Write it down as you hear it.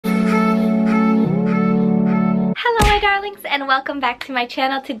Hello my darlings and welcome back to my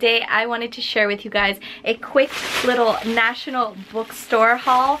channel. Today I wanted to share with you guys a quick little National Bookstore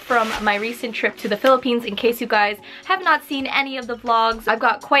haul from my recent trip to the Philippines. In case you guys have not seen any of the vlogs, I've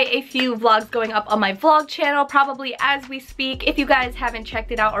got quite a few vlogs going up on my vlog channel probably as we speak. If you guys haven't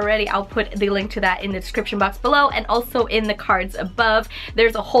checked it out already, I'll put the link to that in the description box below and also in the cards above.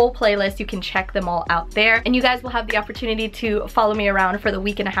 There's a whole playlist, you can check them all out there, and you guys will have the opportunity to follow me around for the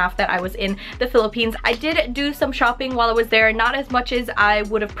week and a half that I was in the Philippines. I did do some shopping while I was there, not as much as I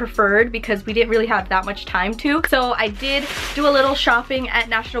would have preferred because we didn't really have that much time to. So I did do a little shopping at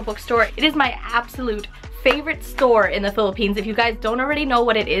National Bookstore. It is my absolute favorite store in the Philippines. If you guys don't already know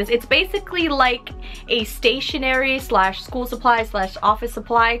what it is, it's basically like a stationery slash school supply slash office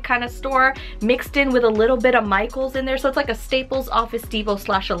supply kind of store mixed in with a little bit of Michaels in there. So it's like a Staples, Office Depot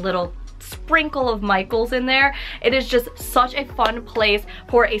slash a little sprinkle of Michaels in there. It is just such a fun place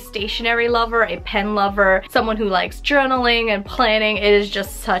for a stationery lover, a pen lover, someone who likes journaling and planning. It is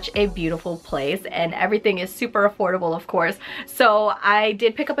just such a beautiful place and everything is super affordable, of course. So I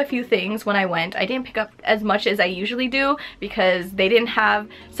did pick up a few things when I went. I didn't pick up as much as I usually do because they didn't have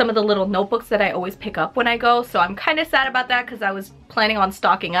some of the little notebooks that I always pick up when I go. So I'm kind of sad about that because I was planning on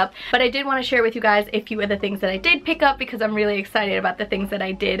stocking up. But I did want to share with you guys a few of the things that I did pick up because I'm really excited about the things that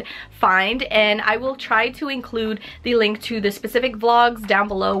I did find, and I will try to include the link to the specific vlogs down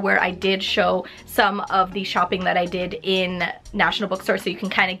below where I did show some of the shopping that I did in National Bookstore, so you can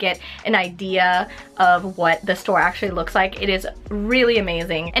kind of get an idea of what the store actually looks like. It is really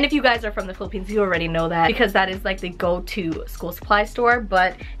amazing, and if you guys are from the Philippines, you already know that because that is like the go-to school supply store.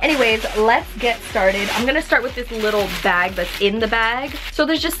 But anyways, let's get started. I'm gonna start with this little bag that's in the bag. So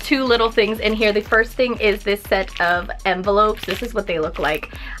there's just two little things in here. The first thing is this set of envelopes. This is what they look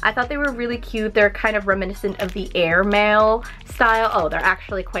like. I thought they were really cute. They're kind of reminiscent of the airmail style. Oh, they're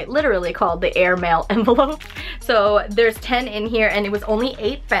actually quite literally called the airmail envelopes. So there's 10 in here and it was only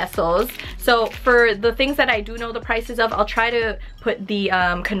 8 pesos. So for the things that I do know the prices of, I'll try to put the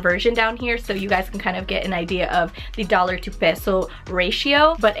conversion down here so you guys can kind of get an idea of the dollar to peso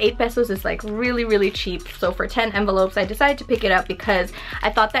ratio. But 8 pesos is like really cheap. So for 10 envelopes, I decided to pick it up because I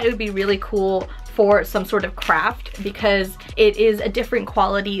thought that it would be really cool for some sort of craft because it is a different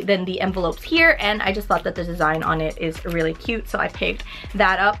quality than the envelopes here, and I just thought that the design on it is really cute, so I picked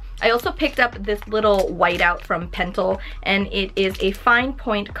that up. I also picked up this little whiteout from Pentel, and it is a fine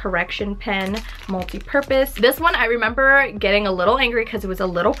point correction pen, multi-purpose. This one I remember getting a little angry because it was a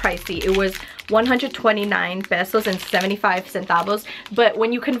little pricey. It was 129 pesos and 75 centavos, but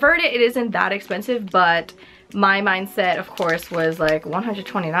when you convert it, it isn't that expensive. But my mindset, of course, was like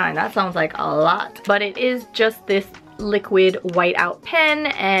 129, that sounds like a lot. But it is just this liquid whiteout pen,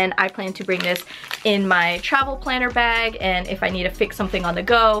 and I plan to bring this in my travel planner bag, and if I need to fix something on the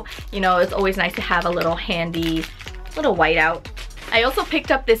go, you know, it's always nice to have a little handy little whiteout. I also picked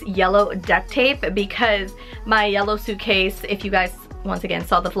up this yellow duct tape because my yellow suitcase, if you guys once again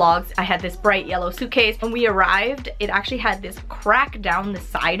saw the vlogs, I had this bright yellow suitcase. When we arrived, it actually had this crack down the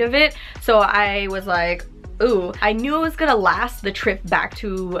side of it, so I was like, ooh, I knew it was gonna last the trip back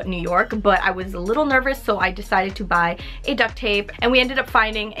to New York, but I was a little nervous, so I decided to buy a duct tape, and we ended up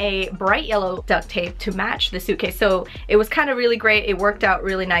finding a bright yellow duct tape to match the suitcase. So it was kind of really great. It worked out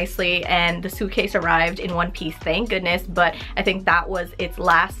really nicely, and the suitcase arrived in one piece, thank goodness. But I think that was its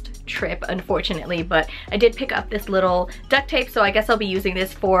last trip, unfortunately. But I did pick up this little duct tape, so I guess I'll be using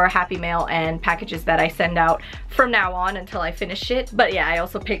this for Happy Mail and packages that I send out from now on until I finish it. But yeah, I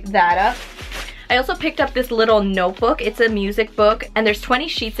also picked that up. I also picked up this little notebook. It's a music book, and there's 20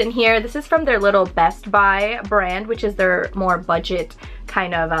 sheets in here. This is from their little Best Buy brand, which is their more budget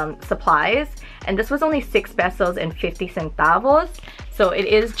kind of supplies. And this was only 6 pesos and 50 centavos. So it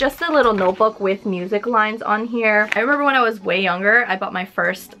is just a little notebook with music lines on here. I remember when I was way younger, I bought my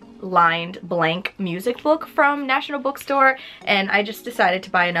first lined blank music book from National Bookstore, and I just decided to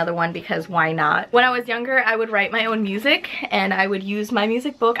buy another one because why not? When I was younger, I would write my own music and I would use my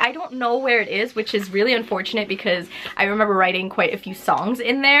music book. I don't know where it is, which is really unfortunate because I remember writing quite a few songs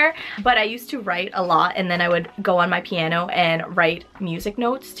in there, but I used to write a lot, and then I would go on my piano and write music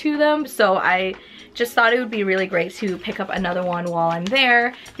notes to them. So I just thought it would be really great to pick up another one while I'm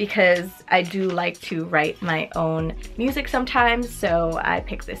there because I do like to write my own music sometimes. So I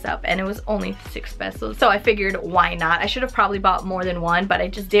picked this up and it was only 6 pesos. So I figured why not? I should have probably bought more than one, but I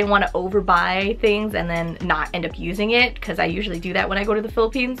just didn't want to overbuy things and then not end up using it because I usually do that when I go to the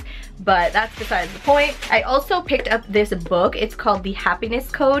Philippines. But that's besides the point. I also picked up this book. It's called The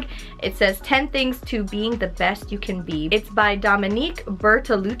Happiness Code. It says 10 Things to Being the Best You Can Be. It's by Dominique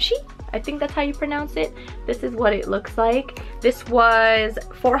Bertolucci. I think that's how you pronounce it. This is what it looks like. This was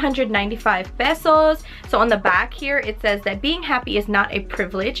 495 pesos. So on the back here, it says that being happy is not a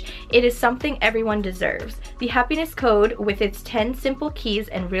privilege. It is something everyone deserves. The happiness code, with its 10 simple keys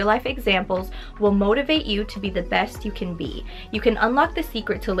and real-life examples, will motivate you to be the best you can be. You can unlock the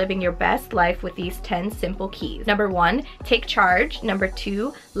secret to living your best life with these 10 simple keys. Number 1, take charge. Number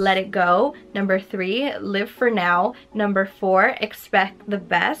 2, let it go. Number 3, live for now. Number 4, expect the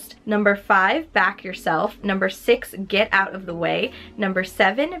best. Number 5, back yourself. Number 6, get out of the way. Number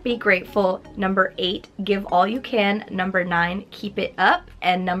 7, be grateful. Number 8, give all you can. Number 9, keep it up.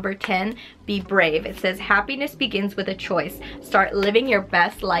 And number 10, be brave. It says happiness begins with a choice. Start living your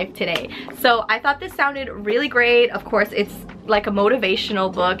best life today. So I thought this sounded really great. Of course, it's like a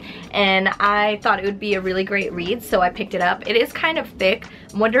motivational book, and I thought it would be a really great read, so I picked it up. It is kind of thick.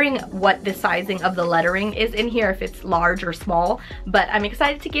 I'm wondering what the sizing of the lettering is in here, if it's large or small, but I'm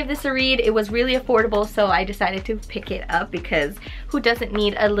excited to give this a read. It was really affordable, so I decided to pick it up because who doesn't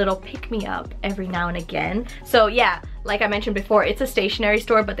need a little pick-me-up every now and again? So yeah, like I mentioned before, it's a stationery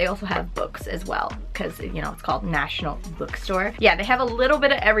store, but they also have books as well because, you know, it's called National Bookstore. Yeah, they have a little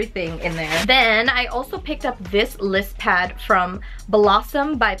bit of everything in there. Then I also picked up this list pad from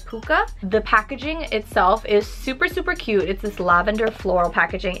Blossom by Puka. The packaging itself is super, super cute. It's this lavender floral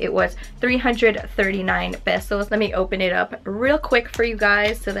packaging. It was 339 pesos. Let me open it up real quick for you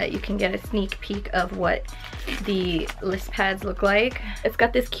guys so that you can get a sneak peek of what the list pads look like. It's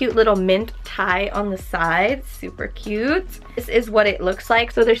got this cute little mint tie on the side, super cute. This is what it looks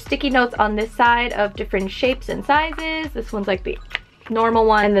like. So there's sticky notes on this side of different shapes and sizes. This one's like the normal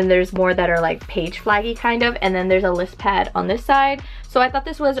one, and then there's more that are like page flaggy kind of, and then there's a list pad on this side. So I thought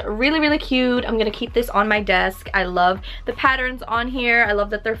this was really, really cute. I'm gonna keep this on my desk. I love the patterns on here. I love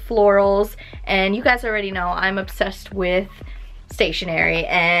that they're florals, and you guys already know I'm obsessed with stationery,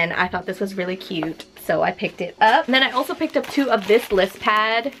 and I thought this was really cute, so I picked it up. And then I also picked up 2 of this list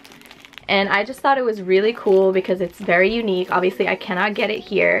pad, and I just thought it was really cool because it's very unique. Obviously, I cannot get it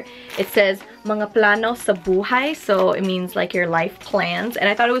here. It says mga plano sa buhay, so it means like your life plans. And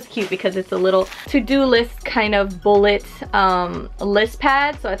I thought it was cute because it's a little to-do list kind of bullet list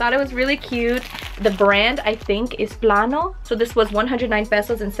pad. So I thought it was really cute. The brand, I think, is Plano. So this was 109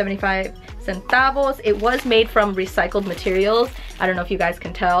 pesos and 75 centavos. It was made from recycled materials. I don't know if you guys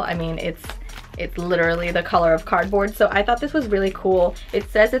can tell. I mean, it's literally the color of cardboard. So I thought this was really cool. It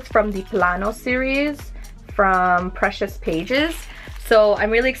says it's from the Plano series from Precious Pages. So I'm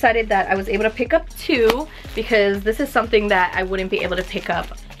really excited that I was able to pick up 2 because this is something that I wouldn't be able to pick up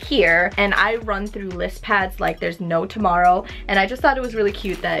here, and I run through list pads like there's no tomorrow, and I just thought it was really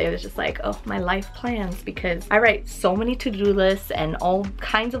cute that it was just like, oh, my life plans, because I write so many to-do lists and all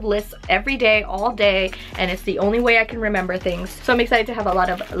kinds of lists every day, all day, and it's the only way I can remember things. So I'm excited to have a lot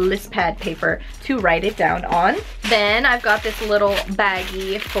of list pad paper to write it down on. Then I've got this little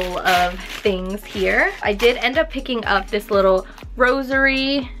baggie full of things here. I did end up picking up this little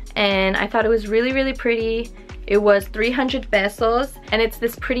rosary, and I thought it was really, really pretty. It was 300 pesos, and it's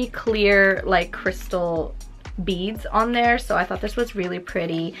this pretty clear like crystal beads on there, so I thought this was really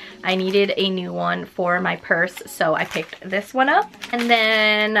pretty. I needed a new one for my purse, so I picked this one up. And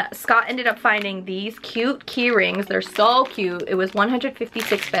then Scott ended up finding these cute key rings. They're so cute. It was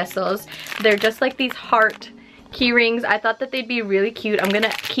 156 pesos. They're just like these heart key rings. I thought that they'd be really cute. I'm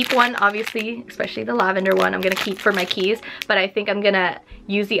gonna keep one, obviously, especially the lavender one, I'm gonna keep for my keys, but I think I'm gonna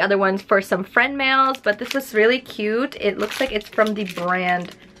use the other ones for some friend mails. But this is really cute. It looks like it's from the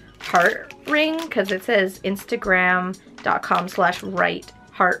brand Heart Ring because it says instagram.com/right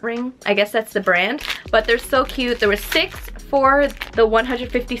heart ring. I guess that's the brand, but they're so cute. There were 6 for the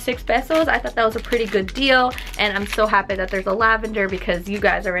 156 pesos. I thought that was a pretty good deal, and I'm so happy that there's a lavender because you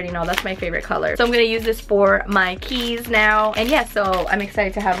guys already know that's my favorite color. So I'm gonna use this for my keys now, and yeah, so I'm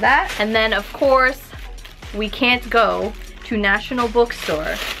excited to have that. And then of course we can't go to National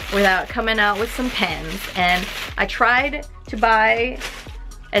Bookstore without coming out with some pens, and I tried to buy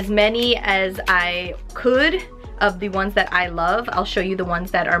as many as I could of the ones that I love. I'll show you the ones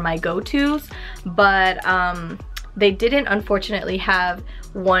that are my go-tos, but they didn't unfortunately have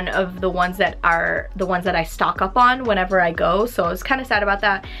one of the ones that are the ones that I stock up on whenever I go, so I was kind of sad about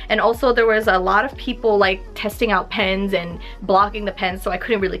that. And also there was a lot of people like testing out pens and blocking the pens, so I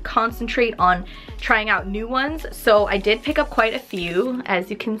couldn't really concentrate on trying out new ones. So I did pick up quite a few, as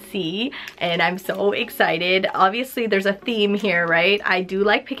you can see, and I'm so excited. Obviously there's a theme here, right? I do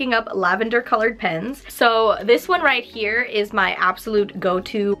like picking up lavender colored pens. So this one right here is my absolute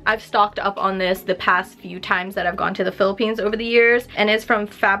go-to. I've stocked up on this the past few times that I've gone to the Philippines over the years, and it's from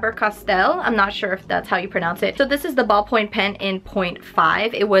Faber-Castell. I'm not sure if that's how you pronounce it. So this is the ballpoint pen in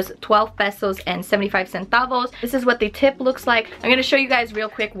 0.5. It was 12 pesos and 75 centavos. This is what the tip looks like. I'm gonna show you guys real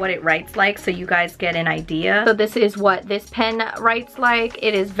quick what it writes like so you guys get an idea. So this is what this pen writes like.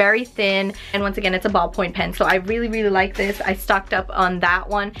 It is very thin, and once again, it's a ballpoint pen. So I really like this. I stocked up on that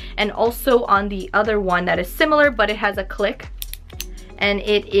one and also on the other one that is similar, but it has a click. And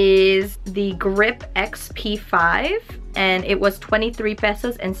it is the Grip XP5, and it was 23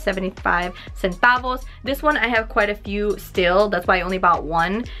 pesos and 75 centavos. This one I have quite a few still, that's why I only bought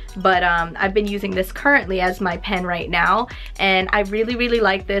one, but I've been using this currently as my pen right now, and I really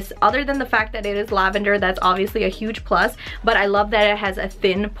like this. Other than the fact that it is lavender, that's obviously a huge plus, but I love that it has a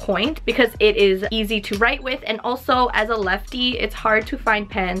thin point because it is easy to write with, and also as a lefty, it's hard to find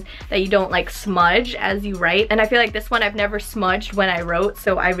pens that you don't like smudge as you write, and I feel like this one I've never smudged when I wrote,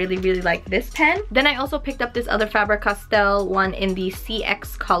 so I really like this pen. Then I also picked up this other Faber-Castell one in the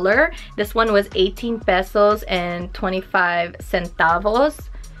CX color. This one was 18 pesos and 25 centavos.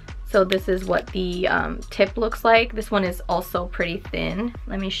 So this is what the tip looks like. This one is also pretty thin.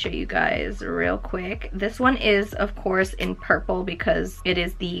 Let me show you guys real quick. This one is of course in purple because it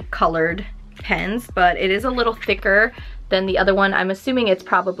is the colored pens, but it is a little thicker than the other one. I'm assuming it's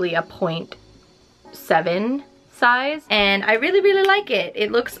probably a 0.7 size, and I really like it.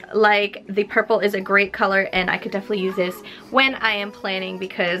 It looks like the purple is a great color, and I could definitely use this when I am planning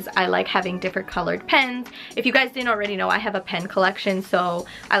because I like having different colored pens. If you guys didn't already know, I have a pen collection, so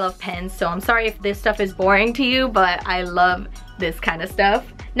I love pens. So I'm sorry if this stuff is boring to you, but I love this kind of stuff.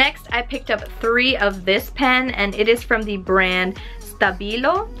 Next, I picked up 3 of this pen, and it is from the brand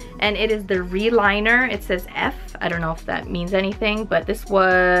Stabilo, and it is the reliner. It says F. I don't know if that means anything, but this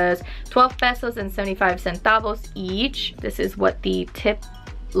was 12 pesos and 75 centavos each. This is what the tip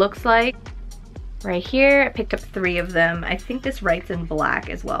looks like. Right here, I picked up 3 of them. I think this writes in black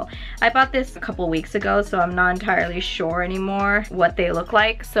as well. I bought this a couple weeks ago, so I'm not entirely sure anymore what they look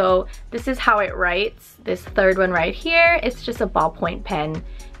like. So this is how it writes. This third one right here, it's just a ballpoint pen,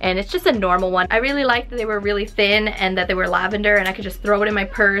 and it's just a normal one. I really liked that they were really thin and that they were lavender, and I could just throw it in my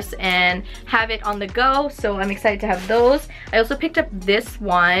purse and have it on the go, so I'm excited to have those. I also picked up this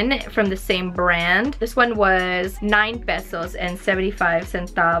one from the same brand. This one was 9 pesos and 75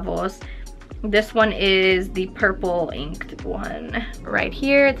 centavos. This one is the purple inked one right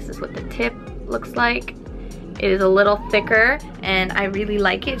here. This is what the tip looks like. It is a little thicker, and I really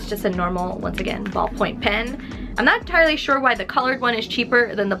like it. It's just a normal, once again, ballpoint pen. I'm not entirely sure why the colored one is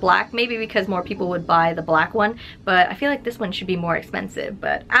cheaper than the black. Maybe because more people would buy the black one, but I feel like this one should be more expensive,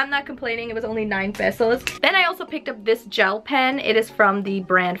 but I'm not complaining. It was only 9 pesos. Then I also picked up this gel pen. It is from the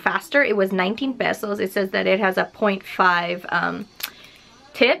brand Faster. It was 19 pesos. It says that it has a 0.5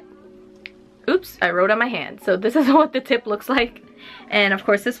 tip. Oops, I wrote on my hand. So this is what the tip looks like. And of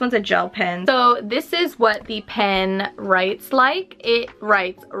course this one's a gel pen. So this is what the pen writes like. It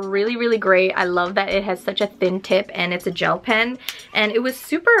writes really great. I love that it has such a thin tip and it's a gel pen. And it was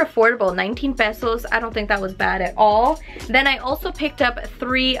super affordable, 19 pesos. I don't think that was bad at all. Then I also picked up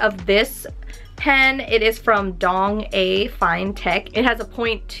 3 of this pen. It is from Dong A Fine Tech. It has a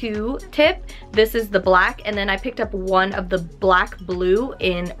 0.2 tip. This is the black, and then I picked up one of the black blue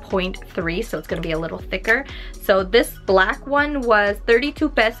in 0.3, so it's gonna be a little thicker. So this black one was 32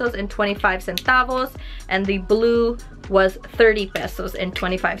 pesos and 25 centavos, and the blue was 30 pesos and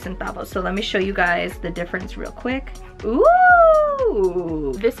 25 centavos. So let me show you guys the difference real quick.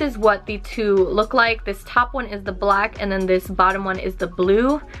 Ooh! This is what the two look like. This top one is the black, and then this bottom one is the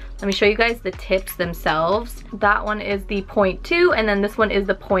blue. Let me show you guys the tips themselves. That one is the 0.2, and then this one is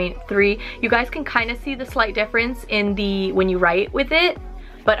the 0.3. You guys can kind of see the slight difference in the when you write with it.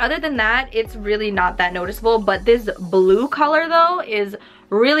 But other than that, it's really not that noticeable. But this blue color though is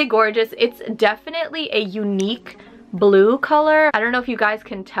really gorgeous. It's definitely a unique blue color. I don't know if you guys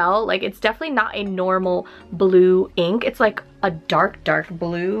can tell, like it's definitely not a normal blue ink. It's like a dark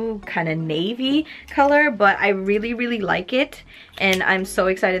blue, kind of navy color, but I really like it, and I'm so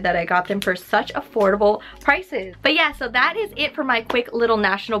excited that I got them for such affordable prices. But yeah, so that is it for my quick little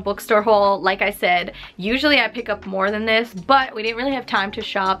National Bookstore haul. Like I said, usually I pick up more than this, but we didn't really have time to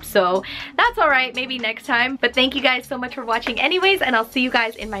shop, so that's all right, maybe next time. But thank you guys so much for watching anyways, and I'll see you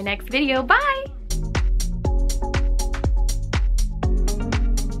guys in my next video. Bye!